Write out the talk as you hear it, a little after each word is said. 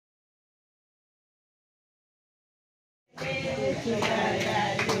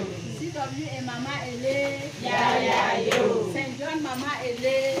CW et Maman Ele, yo. Saint John Maman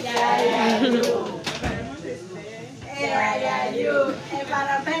Ele, yo. Yo.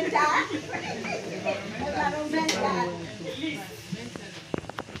 Environmental.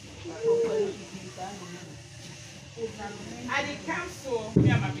 At the council, me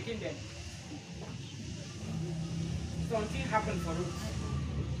and my begin them. Something happened for us.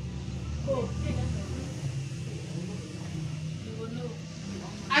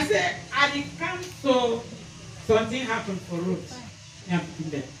 I said, at the council, something happened for us. Me and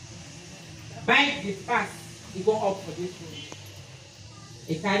begin them. Bike this fast, he go up for this road.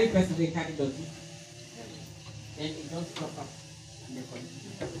 A carry person, they carry dirty. Then he don't stop up and they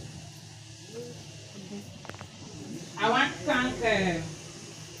continue. I want to thank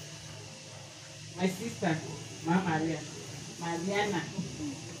my sister, Mariana.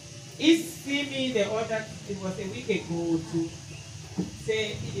 He see me the other, it was a week ago to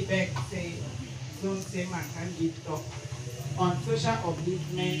say, say, don't say man can give talk on social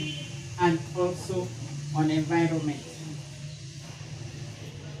upliftment and also on environment.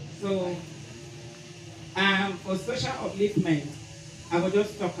 So, for social upliftment, I will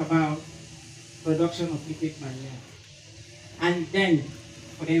just talk about production of liquid manure. And then,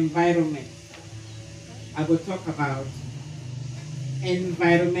 for the environment, I will talk about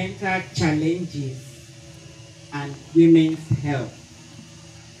environmental challenges and women's health.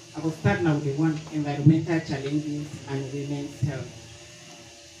 I will start now with the one, environmental challenges and women's health.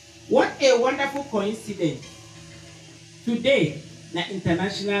 What a wonderful coincidence. Today, the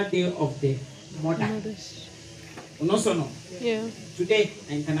International Day of the Mother. No. Yeah. Today,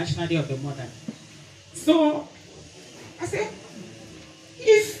 the International Day of the Mother. So, I said,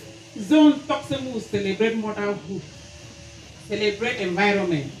 if Zone Toxemu will celebrate motherhood, celebrate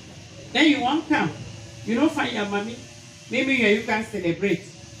environment, then you won't come. You don't find your mommy, maybe you can celebrate.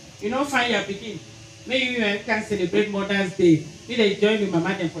 You don't find your begin, maybe you can celebrate Mother's Day. If they join with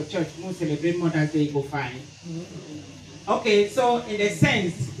Mama them for church, you won't celebrate Mother's Day, you go fine. Okay, so in the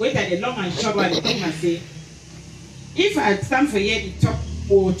sense, wait at the long and short one, the thing I say, if I stand for here,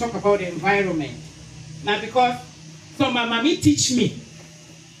 we'll talk about the environment. Now because, so my mommy teach me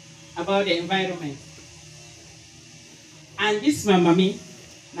about the environment. And this my mommy,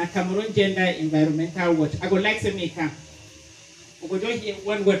 na Cameroon Gender Environmental Watch. I would like to make a, we go just hear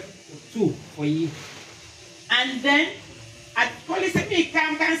one word or two for you. And then, at police say me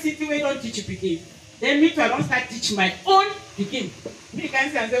can sit where don't teach you begin. Then me too, I don't start teach my own begin. Me can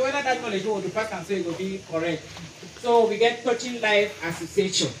say and say whether that knowledge will be passed and so it will be correct. So we get Touching Life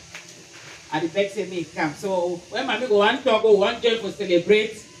Association. At the back say me come. So when mommy go one talk, go one join for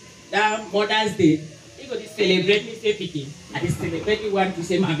celebrate that Mother's Day. He go to celebrate me say picking. And they celebrate you want to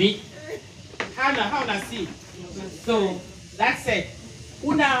say mommy. How na see. So that's it.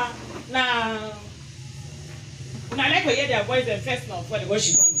 Una like to hear their voice and first now for the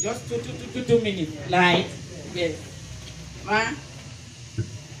worship song. Just two minutes. Like yes. Ma.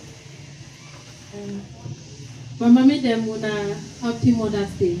 My mommy them wanna happy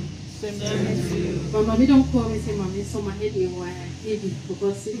Mother's Day. My mommy don't call me say mommy, so my head is heavy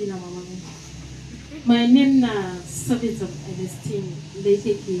because sitting on my mommy. My name is Service of Ernestine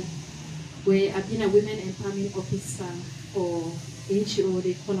Lekeke, where I've been a women empowerment officer for NGO,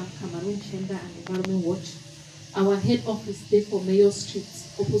 they call Cameroon Gender and Environment Watch. Our head office there for Mayor Street,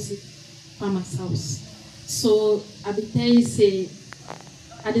 opposite Farmer's House. So I be tell you say,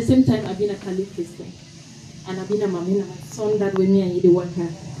 at the same time I've been a Catholic Christian, and I've been a mommy and my son that way me and you the worker.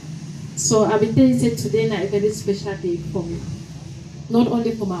 So I will tell you say today is a very special day for me. Not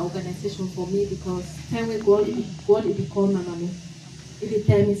only for my organization, for me, because time when God will be called my mommy. If you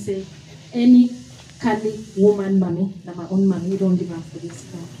tell me say any Catholic woman mommy, that my own mommy, don't give up for this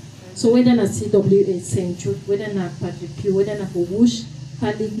time. So whether na CWA St. Jude, whether na Patrick Pew, whether na for Wush,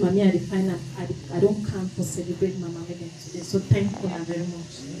 Catholic mommy, I define I don't come for celebrate my mommy again today. So thank you very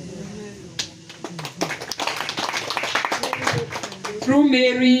much. Through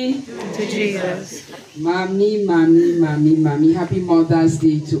Mary To Jesus. Mommy, happy Mother's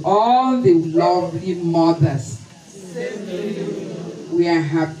Day to all the lovely mothers. We are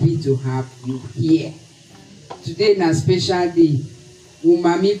happy to have you here. Today is a special day.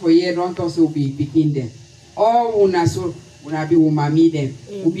 Mommy for here don't also be picking them. All una be mommy them.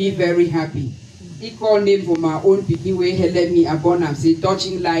 We'll be very happy. Equal name for my own picking way let me upon and say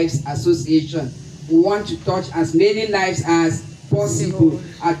Touching Lives Association. We want to touch as many lives as possible.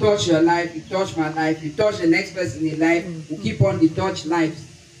 I touch your life, you touch my life, you touch the next person in life, we keep on the touch lives.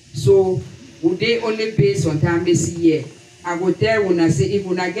 So would they only based on time this year? I would tell when I say if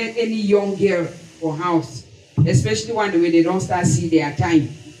when I get any young girl for house, especially one the way they don't start see their time.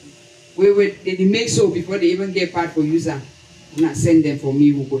 They make so before they even get part for user. Not send them for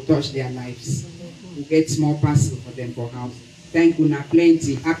me, we go touch their lives. We get small parcel for them for house. Thank you, na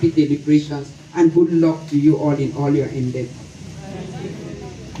plenty. Happy deliberations and good luck to you all in all your endeavors.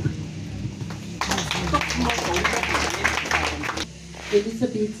 A little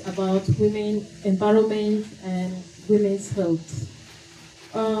bit about women environment and women's health.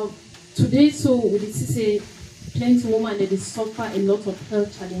 Today, so we see plenty women that they suffer a lot of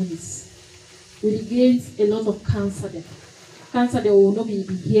health challenges. We get a lot of cancer there. Cancer they will not be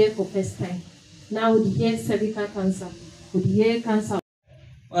here for first time. Now we hear cervical cancer, we hear cancer.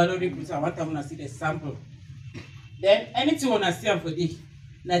 Well, I want to see the sample. Then anything you want to see for this,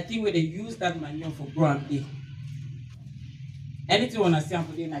 nothing where they use that manure for ground day. Anything you want to see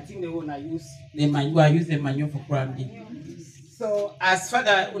for this, nothing they want to use the manure for ground day. So as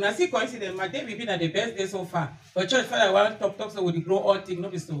father, when I see coincidence, my day will be the best day so far. But church father, I want to talk so would grow all things,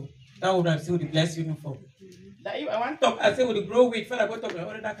 not be so. That would have seen the blessed uniform. That if I want to talk, I say would grow wheat. Father, go talk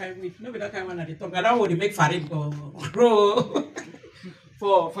about that kind of wheat. No, that kind of one at the talk. I don't want to make farid grow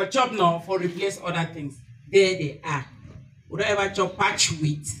for chop now for replace other things. There they are. We don't ever chop patch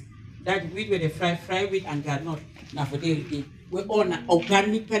wheat. That wheat where they fry wheat and garnot. Now for day we all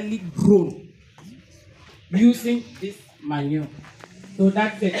organically grown using this manure. So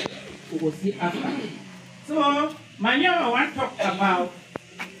that's it. We will see after. So manure I want to talk about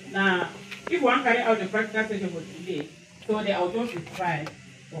now. If you want to carry out the practical session for today, so the outdoors will try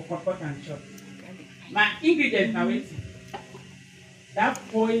for cut and chop. My ingredients are waiting. That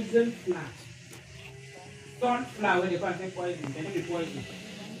poison flour. Sunflower, they can't say poison, they don't be poison.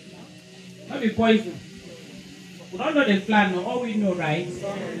 Not be poison. We don't know the flour, no. All we know, right?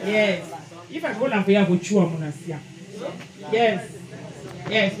 Yes. If I go down for you, I will chew on Monasia. Yes.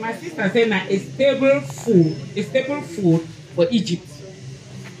 Yes, my sister said that a staple food for Egypt.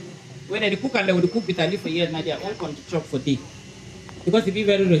 When they cook and they will cook bitter leaf for years, now they are all going to chop for day. Because it be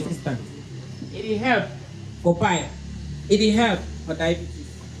very resistant. It will help for bile. It will help for diabetes.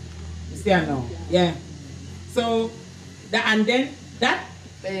 You see now? Yeah. So and then that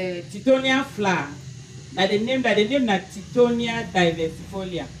Titonia flour, now the name that Titonia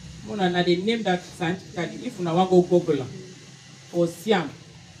diversifolia. Now they name that scientifically. If you want to go Google or Siam,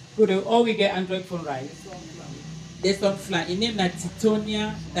 so all we get Android phone right. There's some flour. It named that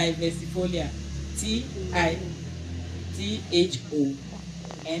Titonia diversifolia. Tithonia. Tithonia.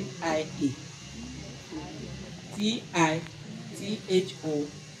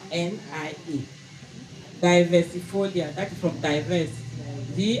 Diversifolia. That is from diverse.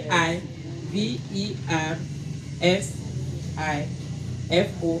 Diversifolia.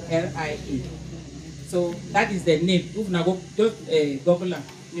 So that is the name. If you go just Google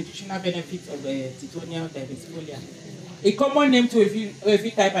nutritional benefits of Titonia diversifolia. A common name to if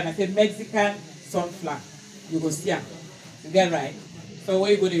you type and I say Mexican sunflower, you go see it. You get right. So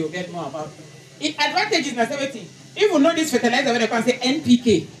where you go, you get more about it. Advantages na everything. If you know this fertilizer, they can say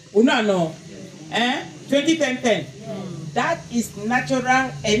NPK. You know, 2010. That is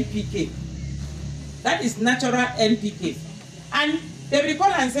natural NPK. That is natural NPK. And they will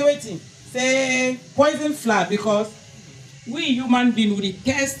call and say waiting. Say poison flour because we human beings will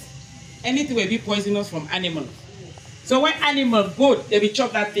test anything will be poisonous from animals. So when animals go, they will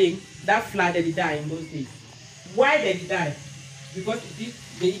chop that thing, that flour they die in those days. Why they die? Because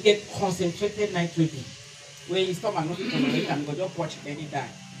they get concentrated nitrogen. When you stop and not tolerate and go just watch they die.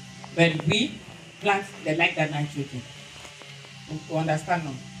 But we plants they like that nitrogen. You understand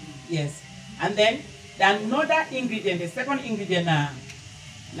now? Yes. And then another ingredient, the second ingredient now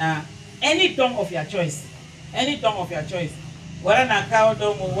any dung of your choice. Any dung of your choice. Whether na cow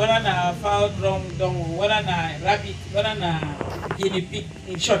dung or whether na fowl dung or whether na rabbit, whether na guinea pig,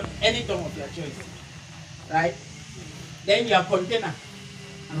 in short, any dung of your choice. Right? Then your container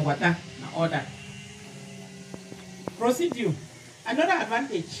and water and all that. Procedure. Another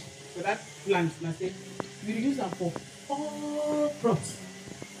advantage for that plant, na say, you use them for all crops.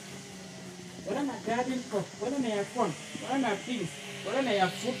 Whether na garden crop, whether na your corn, whether na beans, whether na your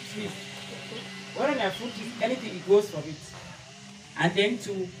fruit trees, whether na fruit trees, anything it goes for it. And then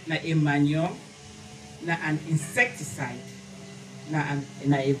to na a manure, na an insecticide, na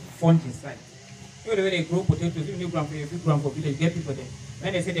a fungicide. You know the way they grow potatoes, if you grow for village, get people there.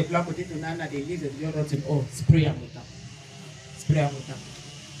 When they say they plant potato now, they leave the rotten, oh, spray them with them. Spray them with them.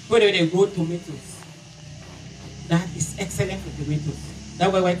 You know the way they grow tomatoes. That is excellent for tomatoes.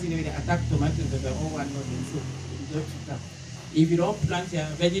 That's why white thing they attack tomatoes, they all one not in so you don't do that. If you don't plant your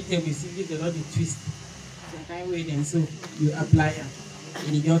vegetables, you they don't twist. Some kind way then so you apply it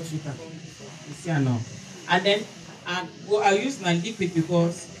in your treater. You see now. And then I'll use my liquid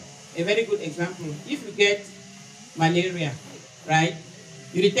because a very good example. If you get malaria, right?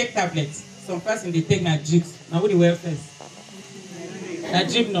 You take tablets. Some person they take na drips. Now what the well first? Na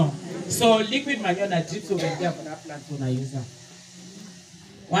drip no. So liquid manure na drips over there for that plant when I use them.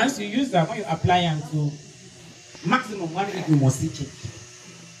 Once you use that, when you apply them to maximum 1 week, you must see change.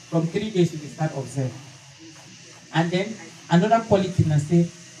 From 3 days you will start observe. And then another quality na say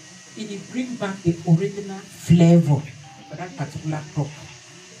it will bring back the original flavor for that particular crop.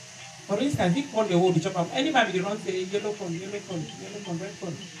 For instance, if corn they hold the chop up, anybody they run say yellow corn, red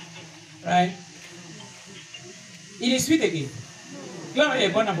corn, right? It is sweet again. You have a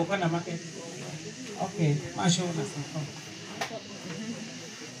bona bokana market. Okay, I'll show you some.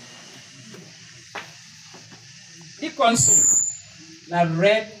 The corn soup, the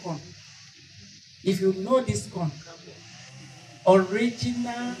red corn. If you know this corn,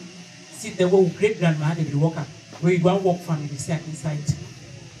 original, see the way great grandma had the worker, where you go and work from the set inside.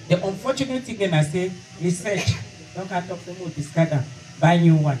 The unfortunate thing when I say research, don't have to talk to me discard them, buy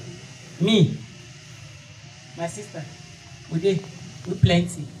new one. Me, my sister, we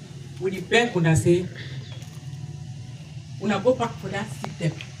plenty. We the bank when I say, when I go back for that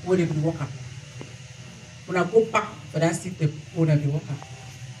system, where they will work up. When I go back for that system, where they will work up.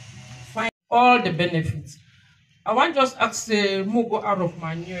 Find all the benefits. I want just ask more go out of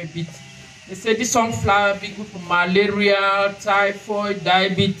manure a bit. They say this sunflower be good for malaria, typhoid,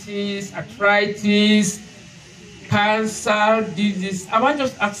 diabetes, arthritis, cancer, disease. I want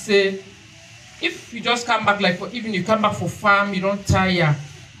just ask if you just come back like for even you come back for farm, you don't tire,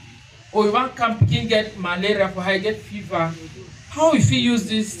 or you want come begin get malaria for high get fever. How if you use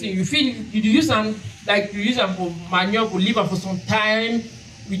this thing? You feel you use them like you use them for manure, for leave them for some time.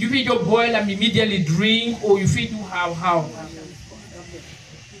 Would you feel your boil and immediately drink, or you feel do how?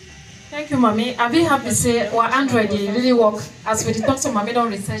 Thank you, Mommy. I be happy to say our Android really work. As we talk to Mommy, don't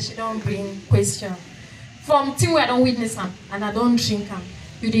research, don't bring question. From thing where I don't witness them and I don't drink them,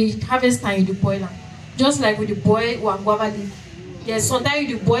 you the harvest time you the boil them. Just like with the boil or guava leaf. Yes, sometimes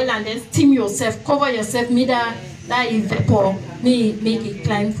you the boil and then steam yourself, cover yourself, make that vapor make it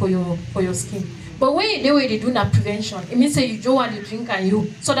climb for your skin. But when you do it, they do that prevention. It means say you don't want to drink and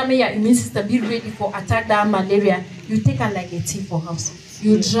you so that your immune system be ready for attack that malaria. You take it like a tea for house.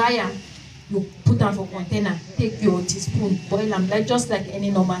 You dry them, you put them for container, take your teaspoon, boil them like just like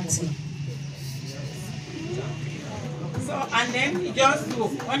any normal tea. So and then you just do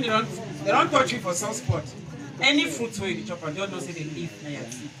when they don't touch you for some spot. Any fruit where you chop and they don't say they leave na your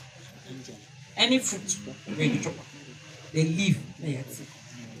tea. Any fruit where you chop, they leave na your tea.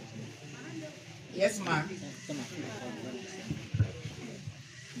 Yes, ma'am.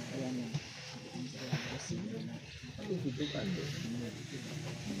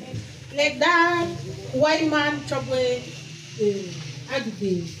 Like that white man chop away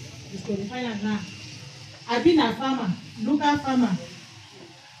agriculture is qualified now. I been a farmer, local farmer.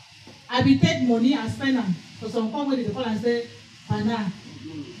 I be take money and spend them for some company to call and say, Pana.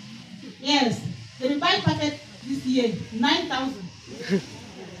 Yes, they will buy packet this year, 9,000.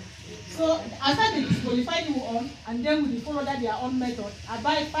 So after they disqualify you on, and then we follow that their own method, I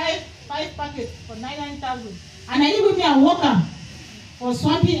buy five packets for 99,000. And I even be a worker for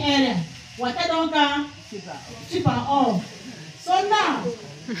swampy area. Water don't come cheaper all. So now,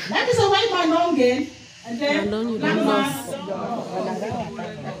 that is a white man don't gain, and then black man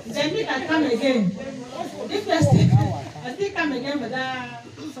then me can come again. If I still come again for that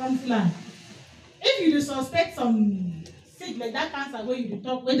sunflower. If you suspect some sick like that cancer where you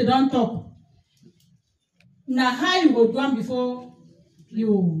talk, where they don't talk, now how you go do them before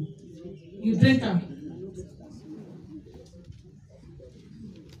you drink them?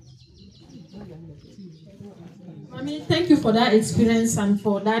 Mommy, thank you for that experience and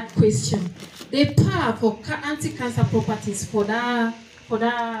for that question. The power for anti-cancer properties for that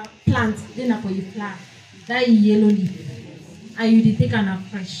plant, then for your flower, that yellow leaf, and you take an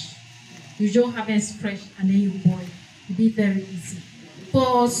fresh. You just harvest fresh and then you boil. It be very easy.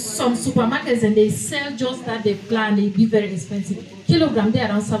 For some supermarkets and they sell just that they plant, they be very expensive. Kilogram they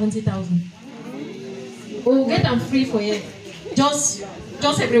around 70,000. We'll get them free for you. Just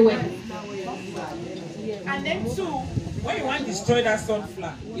everywhere. And then too, when you want to destroy that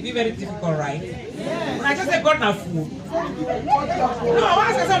sunflower, it be very difficult, right? When I just say God na food. No,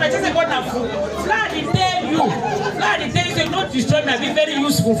 I just say God na food. Flower they tell you say not destroy me, be very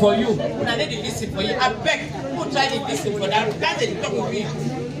useful for you. When I need to listen for you, I beg, who try to listen for that? That's the talk of you.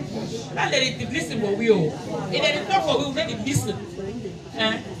 That's the listen for you. If they talk for you, then listen.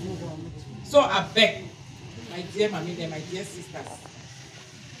 So I beg, my dear mommy, my dear sisters.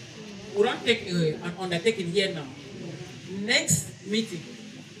 we don't take an undertaking here now. Next meeting,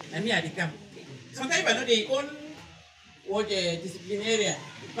 I mean, I come. Sometimes I know they own what the disciplinarian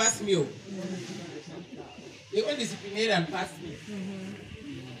pass me. They own disciplinarian pass me.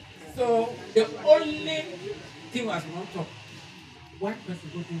 So the only thing was not talk. One person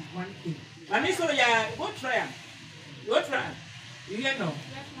go do one thing. I mean, so yeah, go try it. Go try it. You hear no?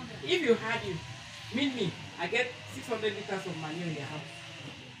 If you had it, meet me. I get 600 liters of manure in the house.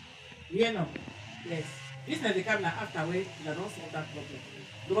 You hear no? Yes. This is the kind of after way that don't solve that problem.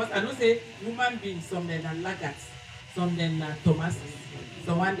 Because I don't say human beings, some then are laggards, some then are Thomases,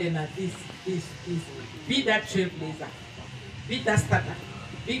 someone then are this. Be that trailblazer, be that starter,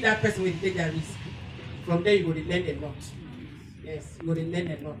 be that person who take that risk. From there you go to learn a lot. Yes, you go to learn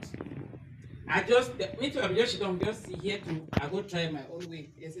a lot. I just, me too, I'm just here to, I go try my own way.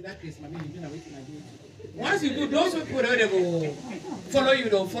 Yes, that case, my man, you know what I do. Once you do, those people, they go follow you,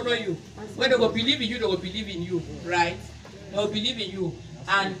 they'll follow you. When they go believe in you, they will believe in you, right? They will believe in you.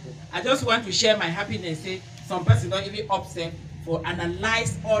 And I just want to share my happiness, say, some person don't even upset for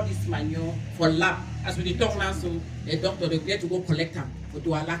analyze all this manure for lab. As we talk now, so the doctor, they get to go collect them for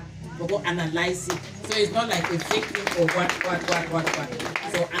do a lab. Go analyze it. So it's not like a fake thing or what.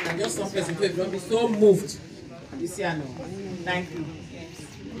 So, and I'm just some person who don't be so moved. You see, I know. Thank you.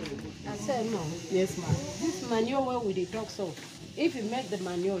 I said no. Yes, ma'am. This manure where we dey talk so, if you make the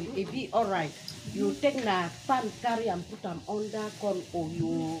manure, it be alright. You take the pan, carry and put them under corn, or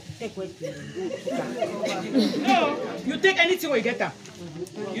you take what you put them. No, you take anything we get them.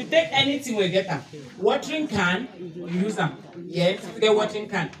 You take anything we get them. Watering can, you use them. Yes, you get watering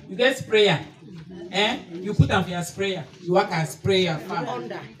can. You get sprayer. You put them for your sprayer. You work as sprayer farm.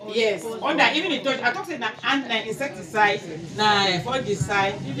 Under. Yes, under. Even if touch, I talk say na insecticide, na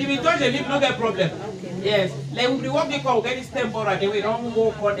fungicide. If you touch the leaf, no get problem. Okay. Yes, like we work they call get this stem borer. Then we don't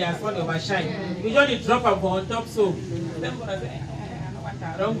go on there as one overshine. We just drop them on top so. Stem borer say,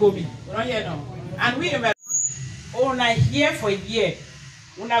 don't go me. We don't hear no. And we una here for year.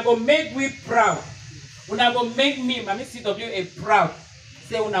 Una go make we proud. Una go make me, Mami CWA proud.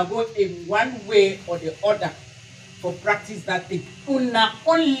 Say una go in one way or the other for practice that thing. Una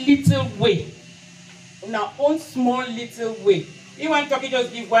own little way. Una own small little way. You want to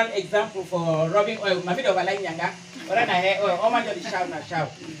just give one example for rubbing oil. Mami do balai nyanga. Ora na hair oil. Oma just shout na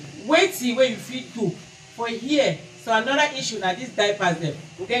shout. Wait see where you feel too. For here. So another issue now these diapers them.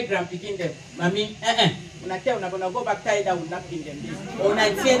 We get grand picking them. Mami, Una tell una gonna go back tie down napkin them.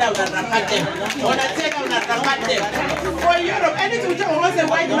 Una tear down and rapat them. Una tear down and rapat them. For Europe, anything we want say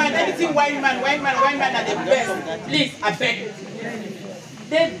white man, anything white man are the best. Please, I beg.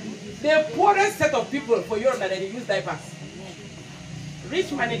 The poorest set of people for Europe that they use diapers.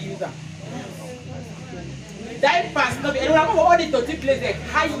 Rich man they use them. Diapers, no, and when all the dirty places,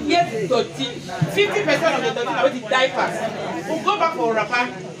 highest dirty, 50% of the dirty are with the diapers. We'll go back for wrapper,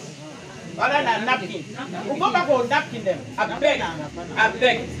 other than napkin. We'll go back for napkin them. I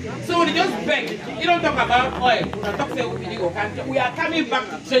beg. So we just beg. You don't talk about oil. We don't talk say we are coming back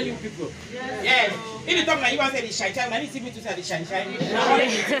to train you people. Yes. If you talk like you want to say the shine, I need to see me to say the shine.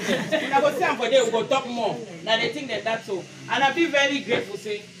 Now go say for there, we go talk more. Now they think that that's so. And I'll be very grateful.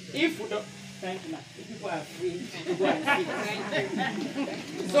 Say if we don't. Thank you. If people are free to go and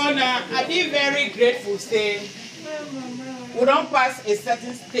see. So now I be very grateful. Say we don't pass a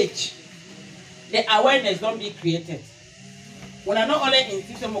certain stage. The awareness don't be created. When I not only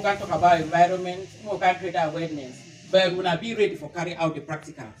insist we can talk about environment, we can create awareness, but we not be ready for carry out the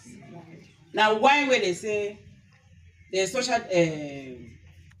practicals. Now why when they say the social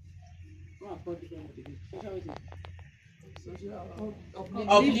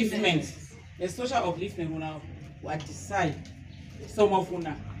upliftment. The social upliftment we decide. Some of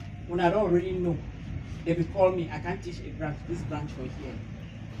una don't really know. They will call me, I can't teach this branch for here.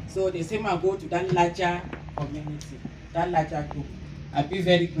 So they say I go to that larger community, that larger group. I'll be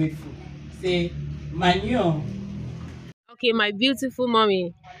very grateful. Say manure. Okay, my beautiful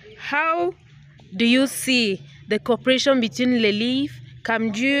mommy, how do you see the cooperation between LELIV,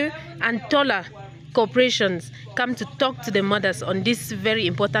 CAMGEW and TOLA corporations come to talk to the mothers on this very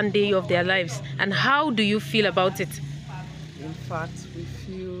important day of their lives, and how do you feel about it? In fact, we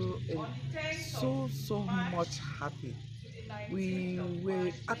feel so much happy. We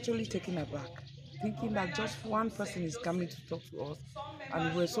were actually taken aback, thinking that just one person is coming to talk to us,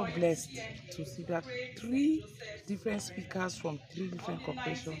 and we were so blessed to see that 3 different speakers from 3 different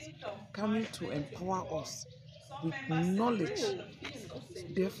corporations coming to empower us with knowledge.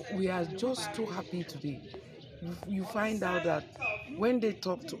 Therefore, we are just too happy today. You find out that when they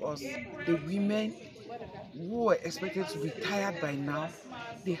talk to us, the women who were expected to be tired by now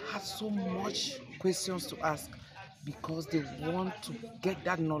they had so much questions to ask because they want to get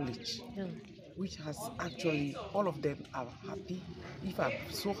that knowledge, which has actually, all of them are happy. If I'm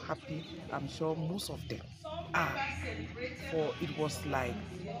so happy, I'm sure most of them are. For it was like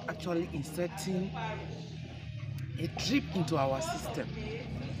actually inserting a drip into our system,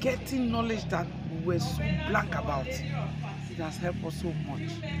 getting knowledge that we were so blank about. It has helped us so much.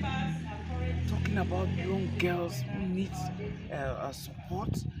 Talking about young girls who need support,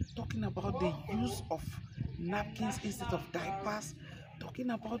 talking about the use of napkins instead of diapers, talking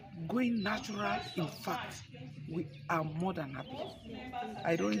about going natural. In fact, we are more than happy.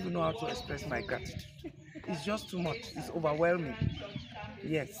 I don't even know how to express my gratitude. It's just too much. It's overwhelming.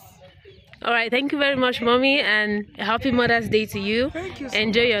 Yes. All right, thank you very much, Mommy, and a happy Mother's Day to you. Thank you so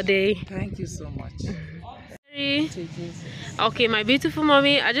Enjoy much. your day. Thank you so much. Okay, my beautiful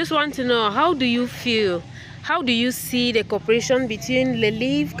Mommy, I just want to know, how do you feel? How do you see the cooperation between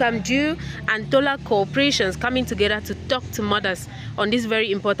LELIV, CAMGEW, and TOLA corporations coming together to talk to mothers on this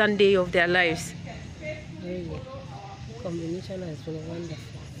very important day of their lives? Really, combination has been wonderful.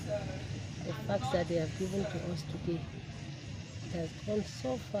 The facts that they have given to us today, it has gone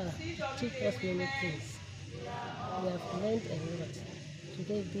so far to teach us many things. We have learned a lot.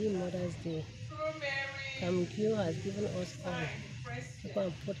 Today being Mother's Day, CAMGEW has given us all to go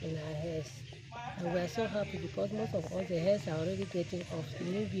and put in our hairs. And we are so happy because most of us, the hairs are already getting off.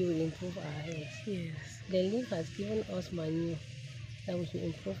 Maybe we will improve our hairs. Yes. LELIV has given us manure that we should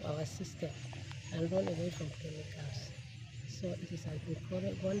improve our system and run away from chemicals. So it is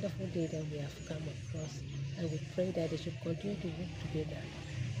a wonderful day that we have come across, and we pray that they should continue to work together.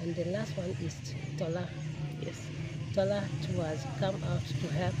 And the last one is TOLA. Yes. TOLA too has come out to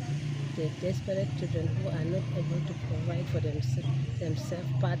help the desperate children who are not able to provide for themselves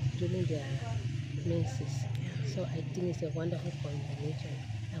part during their menses. So I think it's a wonderful combination,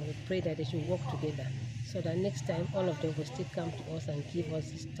 and we pray that they should work together so that next time all of them will still come to us and give us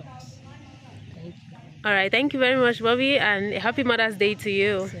these talks. Thank you. All right, thank you very much, Bobby, and a happy Mother's Day to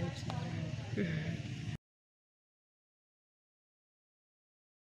you. Same to you.